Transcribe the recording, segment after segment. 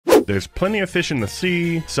There's plenty of fish in the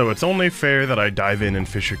sea, so it's only fair that I dive in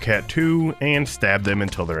Fishercat 2 and stab them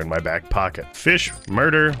until they're in my back pocket. Fish,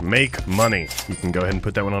 murder, make money. You can go ahead and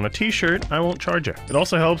put that one on a t-shirt. I won't charge you. It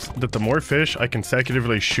also helps that the more fish I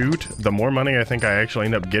consecutively shoot, the more money I think I actually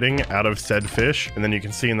end up getting out of said fish. And then you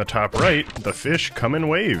can see in the top right, the fish come in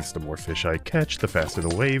waves. The more fish I catch, the faster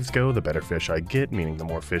the waves go, the better fish I get, meaning the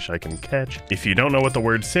more fish I can catch. If you don't know what the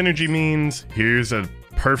word synergy means, here's a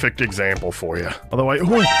perfect example for you. Although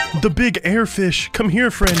oh, the big airfish. Come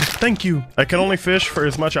here, friend. Thank you. I can only fish for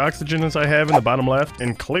as much oxygen as I have in the bottom left,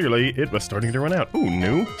 and clearly it was starting to run out. Ooh,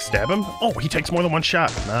 new. Stab him. Oh, he takes more than one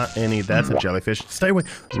shot. Not any. That's a jellyfish. Stay away.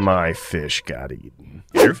 My fish got eaten.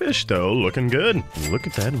 Airfish, though, looking good. Look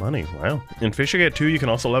at that money. Wow. In Fishercat 2, you can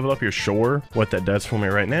also level up your shore. What that does for me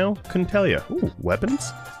right now, couldn't tell you. Ooh,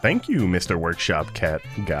 weapons? Thank you, Mr. Workshop Cat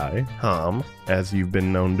Guy. As you've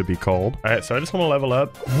been known to be called. Alright, so I just want to level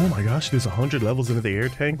up. Oh my gosh, there's 100 levels into the air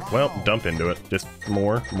tank. Well, dump into it. Just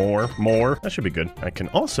more. That should be good. I can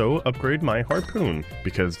also upgrade my harpoon,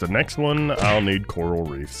 because the next one, I'll need coral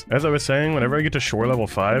reefs. As I was saying, whenever I get to shore level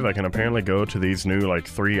 5, I can apparently go to these new, like,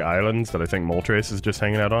 3 islands that I think Moltres is just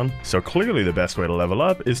hanging out on. So clearly the best way to level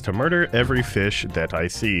up is to murder every fish that I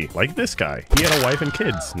see. Like this guy. He had a wife and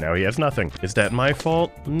kids. Now he has nothing. Is that my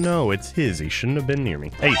fault? No, it's his. He shouldn't have been near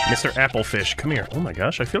me. Hey, Mr. Applefish, come here. Oh my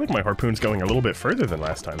gosh, I feel like my harpoon's going a little bit further than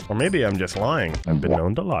last time. Or maybe I'm just lying. I've been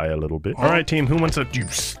known to lie a little bit. Alright, team, who wants a... You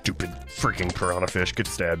stupid freaking piranha fish. Get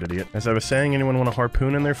stabbed, idiot. As I was saying, anyone want a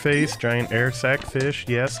harpoon in their face? Giant air sac fish?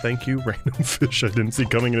 Yes, thank you. Random fish I didn't see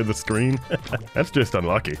coming into the screen. That's just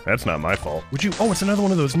unlucky. That's not my fault. Would you... Oh, it's another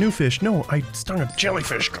one of those new fish. No, I stung a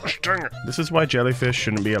jellyfish. Gosh dang it. This is why jellyfish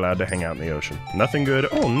shouldn't be allowed to hang out in the ocean. Nothing good.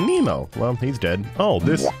 Oh, Nemo. Well, he's dead. Oh,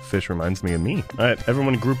 this fish reminds me of me. Alright,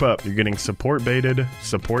 everyone group up. You're getting support baited,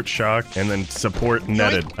 support shocked, and then support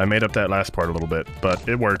netted. I made up that last part a little bit, but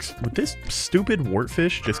it works. Would this stupid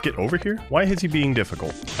wartfish just get over here? Why is he being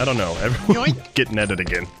difficult? I don't know. Everyone get netted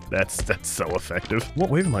again. That's so effective. What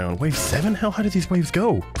wave am I on? Wave 7? How high do these waves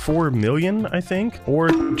go? 4 million, I think? Or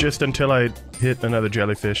just until I hit another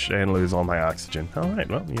jellyfish and lose all my oxygen. Alright,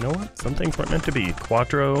 well, you know what? Some things weren't meant to be.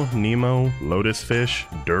 Quattro, Nemo, Lotus Fish,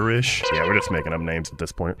 Durish. Yeah, we're just making up names at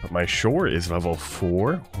this point. But my shore is level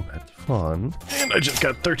 4. Oh, that's fun. And I just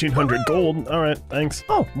got 1,300 gold. Alright, thanks.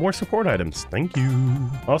 Oh, more support items. Thank you.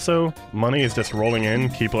 Also, money is just rolling in.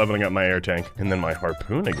 Keep leveling up my air tank. And then my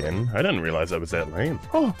harpoon again. I didn't realize I was that lame.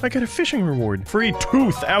 Oh, I got a fishing reward. Free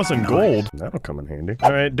 2,000 gold. That'll come in handy.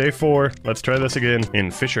 Alright, day 4. Let's try this again. In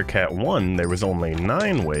Fishercat 1, there was only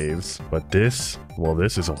 9 waves. But this, well,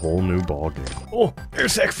 this is a whole new ballgame. Oh, air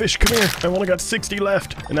sac fish, come here. I've only got 60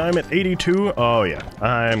 left. And now I'm at 82. Oh, yeah.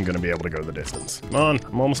 I'm gonna be able to go the distance. Come on.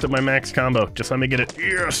 I'm almost at my max combo. Just let me get it.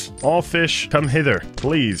 Yes! All fish, come hither.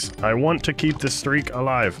 Please. I want to keep this streak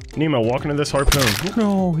alive. Nemo, walk into this harpoon.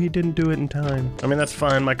 No, he didn't do it in time. I mean, that's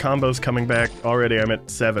fine. My combo's coming back. Already I'm at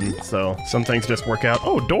 7, so some things just work out.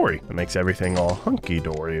 Oh, Dory. That makes everything all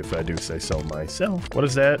hunky-dory, if I do say so myself. What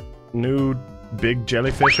is that? New... big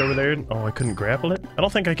jellyfish over there. Oh, I couldn't grapple it? I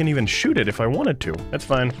don't think I can even shoot it if I wanted to. That's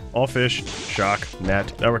fine. All fish, shock, net.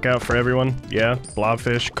 That work out for everyone? Yeah,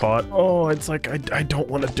 blobfish, caught. Oh, it's like I don't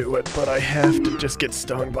want to do it, but I have to just get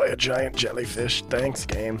stung by a giant jellyfish. Thanks,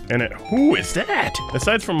 game. And who is that?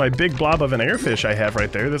 Aside from my big blob of an airfish I have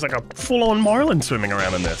right there, there's like a full-on marlin swimming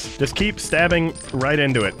around in this. Just keep stabbing right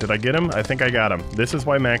into it. Did I get him? I think I got him. This is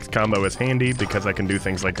why max combo is handy, because I can do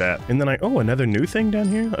things like that. And then oh, another new thing down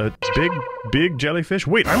here? A big jellyfish.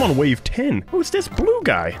 Wait, I'm on wave 10. Who's this blue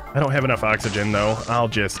guy? I don't have enough oxygen, though. I'll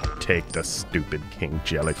just take the stupid king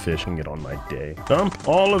jellyfish and get on my day. Dump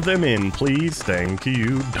all of them in, please. Thank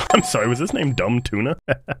you. I'm sorry, was this name Dumb Tuna?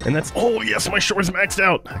 And that's... Oh, yes, my shore's maxed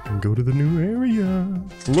out. I can go to the new area.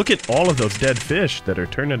 Look at all of those dead fish that are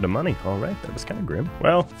turned into money. All right, that was kind of grim.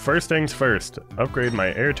 Well, first things first. Upgrade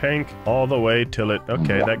my air tank all the way till it...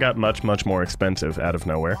 Okay, that got much more expensive out of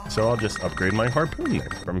nowhere. So I'll just upgrade my harpoon there.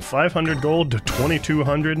 From 500 gold to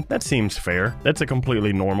 2,200. That seems fair. That's a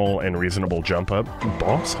completely normal and reasonable jump up.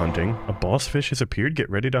 Boss hunting. A boss fish has appeared. Get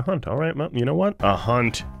ready to hunt. All right, well, you know what? A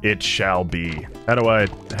hunt it shall be. How do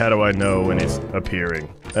I know when he's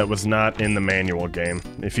appearing? That was not in the manual game.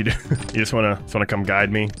 If you do, you just wanna come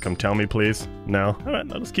guide me? Come tell me, please? No? All right,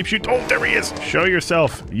 let's keep shooting. Oh, there he is! Show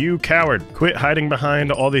yourself, you coward. Quit hiding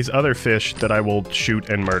behind all these other fish that I will shoot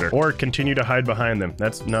and murder. Or continue to hide behind them.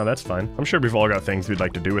 That's fine. I'm sure we've all got things we'd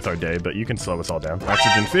like to do with our day, but you can slow us all down.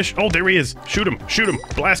 Oxygen fish. Oh, there he is. Shoot him. Shoot him.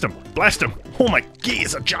 Blast him. Blast him. Oh my, he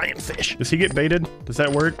is a giant fish. Does he get baited? Does that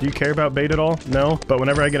work? Do you care about bait at all? No? But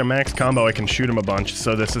whenever I get a max combo, I can shoot him a bunch,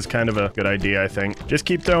 so this is kind of a good idea, I think. Just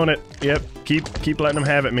keep Keep throwing it. Yep. Keep letting him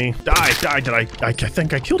have it, me. Die. I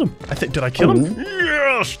think I killed him. Did I kill him?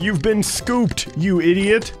 Yes! You've been scooped, you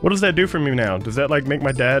idiot. What does that do for me now? Does that, like, make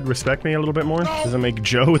my dad respect me a little bit more? Does it make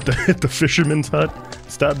Joe at the fisherman's hut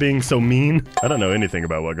stop being so mean? I don't know anything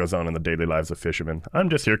about what goes on in the daily lives of fishermen. I'm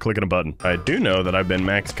just here clicking a button. I do know that I've been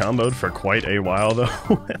max comboed for quite a while,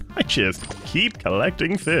 though. I just keep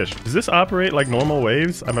collecting fish. Does this operate like normal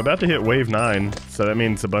waves? I'm about to hit wave 9, so that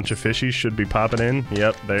means a bunch of fishies should be popping in.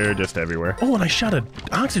 Yep, they're just everywhere. Oh, and I shot an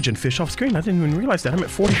oxygen fish off screen. I didn't even realize that. I'm at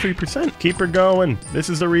 43%. Keep her going. This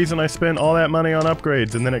is the reason I spent all that money on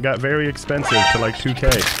upgrades, and then it got very expensive to like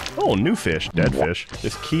 2K. Oh, new fish. Dead fish.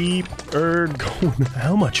 Just keep her going.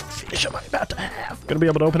 How much fish am I about to have? Gonna be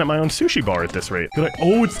able to open up my own sushi bar at this rate.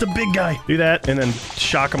 Oh, it's the big guy. Do that, and then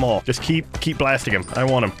shock them all. Just keep blasting him. I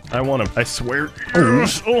want him. I swear.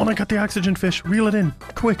 Yes. Oh, and I got the oxygen fish. Reel it in.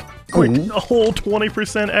 Quick. A whole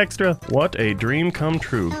 20% extra. What a dream come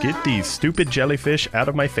true. Get these stupid jellyfish out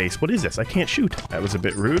of my face. What is this? I can't shoot. That was a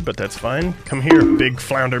bit rude, but that's fine. Come here, big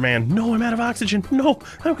flounder man. No, I'm out of oxygen. No,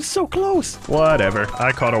 I was so close. Whatever.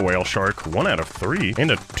 I caught a whale shark. 1 out of 3.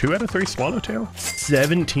 And a 2 out of 3 swallowtail.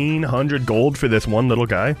 1,700 gold for this one little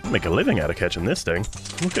guy. I'll make a living out of catching this thing.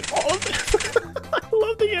 Look at all of it. I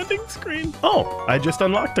love the ending screen. Oh, I just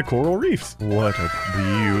unlocked the coral reefs. What a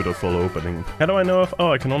beautiful opening. How do I know if...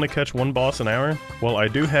 Oh, I can only catch 1 boss an hour? Well, I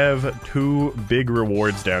do have 2 big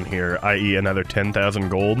rewards down here, i.e. another 10,000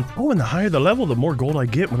 gold. Oh, and the higher the level, the more gold I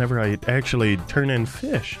get whenever I actually turn in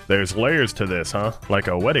fish. There's layers to this, huh? Like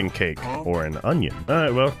a wedding cake or an onion.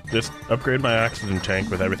 Alright, well, just upgrade my oxygen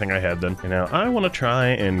tank with everything I had then. And now I want to try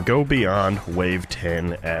and go beyond wave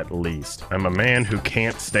 10 at least. I'm a man who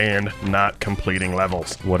can't stand not completing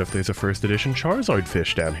levels. What if there's a first edition Charizard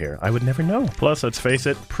fish down here? I would never know. Plus, let's face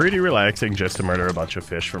it, pretty relaxing just to murder a bunch of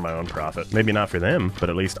fish for my own profit. Maybe not for them, but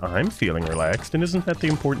at least I'm feeling relaxed, and isn't that the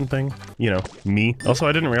important thing? You know, me. Also,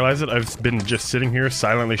 I didn't realize that I've been just sitting here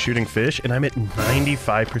silently shooting fish, and I'm at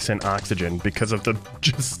 95% oxygen because of the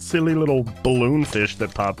just silly little balloon fish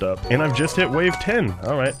that popped up. And I've just hit wave 10.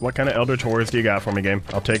 Alright, what kind of Elder Tours do you got for me, game?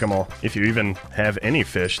 I'll take them all. If you even have any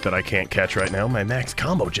fish that I can't catch right now, my max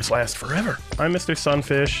combo just lasts forever. Hi, Mr.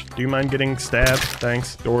 Sunfish. Do you mind getting stabbed?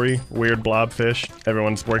 Thanks. Dory, weird blobfish.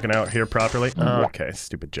 Everyone's working out here properly. Okay,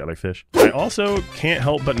 stupid jellyfish. I also can't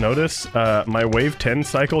help but notice my wave 10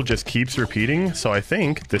 cycle just keeps repeating, so I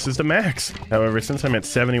think this is the max. However, since I'm at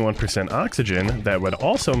 71% oxygen, that would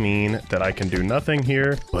also mean that I can do nothing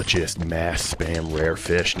here but just mass spam rare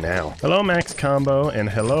fish now. Hello, max combo, and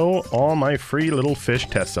hello, all my free little fish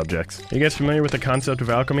test subjects. Are you guys familiar with the concept of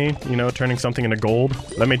alchemy? You know, turning something into gold?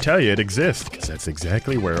 Let me tell you, it exists, because that's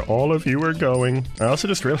exactly where all of you are going. I also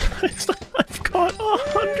just realized I've caught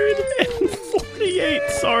 148.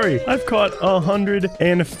 Sorry, I've caught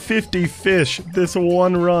 150 fish this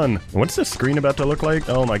one run. What's the screen about to look like?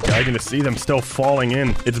 Oh my god, I can just see them still falling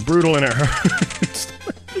in. It's brutal and it hurts.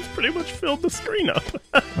 It's pretty much filled the screen up.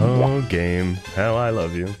 Oh, game. How I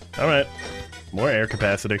love you. Alright. More air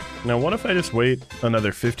capacity. Now, what if I just wait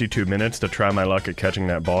another 52 minutes to try my luck at catching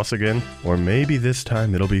that boss again? Or maybe this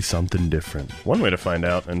time it'll be something different. One way to find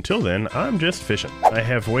out. Until then, I'm just fishing. I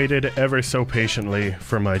have waited ever so patiently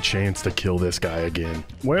for my chance to kill this guy again.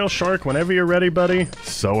 Whale shark, whenever you're ready, buddy,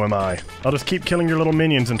 so am I. I'll just keep killing your little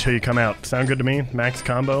minions until you come out. Sound good to me? Max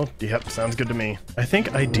combo? Yep, sounds good to me. I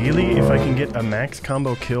think ideally, if I can get a max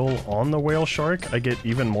combo kill on the whale shark, I get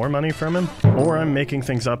even more money from him. Or I'm making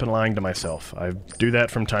things up and lying to myself. I do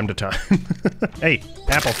that from time to time. Hey,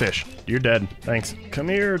 applefish, you're dead. Thanks. Come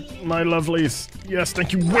here, my lovelies. Yes,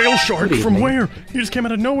 thank you. Whale shark from where? You just came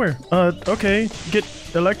out of nowhere. Okay, get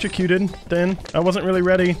electrocuted then. I wasn't really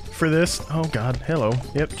ready for this. Oh god, hello.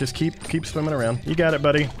 Yep, just keep swimming around. You got it,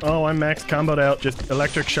 buddy. Oh, I'm max comboed out. Just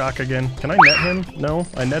electric shock again. Can I net him? No,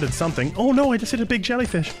 I netted something. Oh no, I just hit a big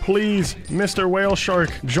jellyfish. Please, Mr. Whale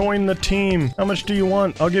Shark, join the team. How much do you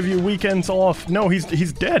want? I'll give you weekends off. No,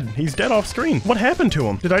 he's dead. He's dead off screen. What happened to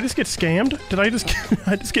him? Did I just get scammed? Did I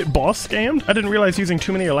just get boss scammed? I didn't realize using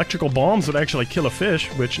too many electrical bombs would actually kill a fish,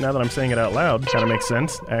 which now that I'm saying it out loud, kind of makes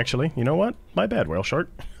sense, actually. You know what? My bad, Whale Shark.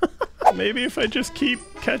 Maybe if I just keep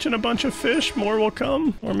catching a bunch of fish, more will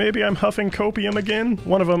come. Or maybe I'm huffing copium again.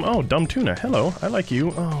 One of them, oh, dumb tuna. Hello, I like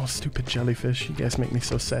you. Oh, stupid jellyfish. You guys make me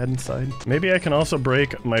so sad inside. Maybe I can also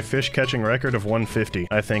break my fish catching record of 150.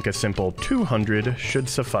 I think a simple 200 should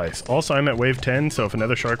suffice. Also, I'm at wave 10, so if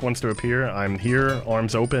another shark wants to appear, I'm here,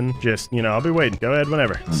 arms open. Just, you know, I'll be waiting. Go ahead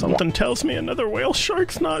whenever. Something tells me another whale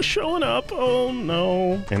shark's not showing up. Oh,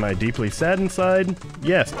 no. Am I deeply sad inside?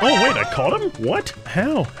 Yes. Oh, wait, I caught him? What?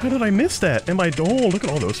 How? How did I miss that? Oh, look at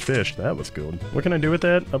all those fish. That was good. What can I do with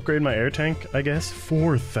that? Upgrade my air tank, I guess.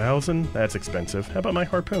 4,000? That's expensive. How about my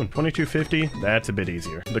harpoon? 2250? That's a bit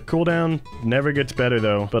easier. The cooldown never gets better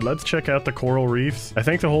though, but let's check out the coral reefs. I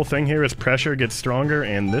think the whole thing here is pressure gets stronger,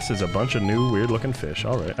 and this is a bunch of new weird looking fish.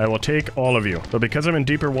 All right, I will take all of you. But because I'm in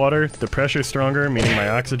deeper water, the pressure's stronger, meaning my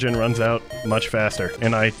oxygen runs out much faster.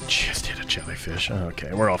 And I just hit a jellyfish.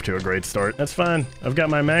 Okay, we're off to a great start. That's fine. I've got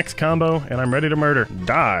my max combo, and I'm ready to murder.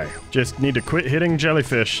 Die. Just need to quit hitting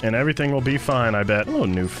jellyfish, and everything will be fine, I bet. Hello,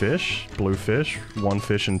 new fish. Blue fish. 1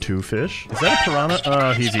 fish and 2 fish. Is that a piranha?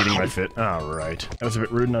 Oh, he's eating my fit. All right. That was a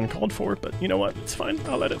bit rude and uncalled for, but you know what? It's fine.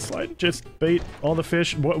 I'll let it slide. Just bait all the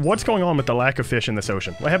fish. What's going on with the lack of fish in this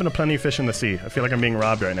ocean? What happened to plenty of fish in the sea? I feel like I'm being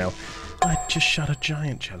robbed right now. I just shot a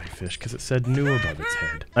giant jellyfish because it said new above its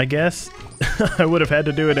head. I guess I would have had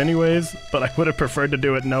to do it anyways, but I would have preferred to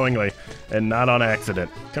do it knowingly and not on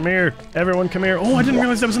accident. Come here. Everyone come here. Oh, I didn't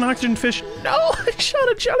realize that was an oxygen fish. No, I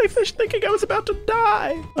shot a jellyfish thinking I was about to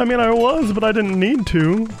die. I mean, I was, but I didn't need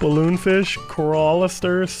to. Balloonfish,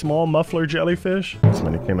 corallister, small muffler jellyfish. That's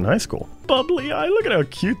my nickname in high school. Bubbly eye. Look at how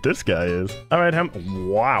cute this guy is. All right,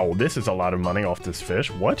 wow, this is a lot of money off this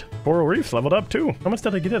fish. What? Coral reefs leveled up too. How much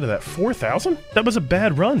did I get out of that? 4,000? That was a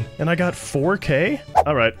bad run, and I got 4K?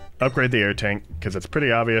 All right, upgrade the air tank, because it's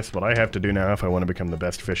pretty obvious what I have to do now if I want to become the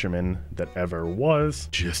best fisherman that ever was.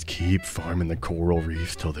 Just keep farming the coral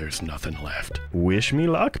reefs till there's nothing left. Wish me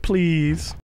luck, please.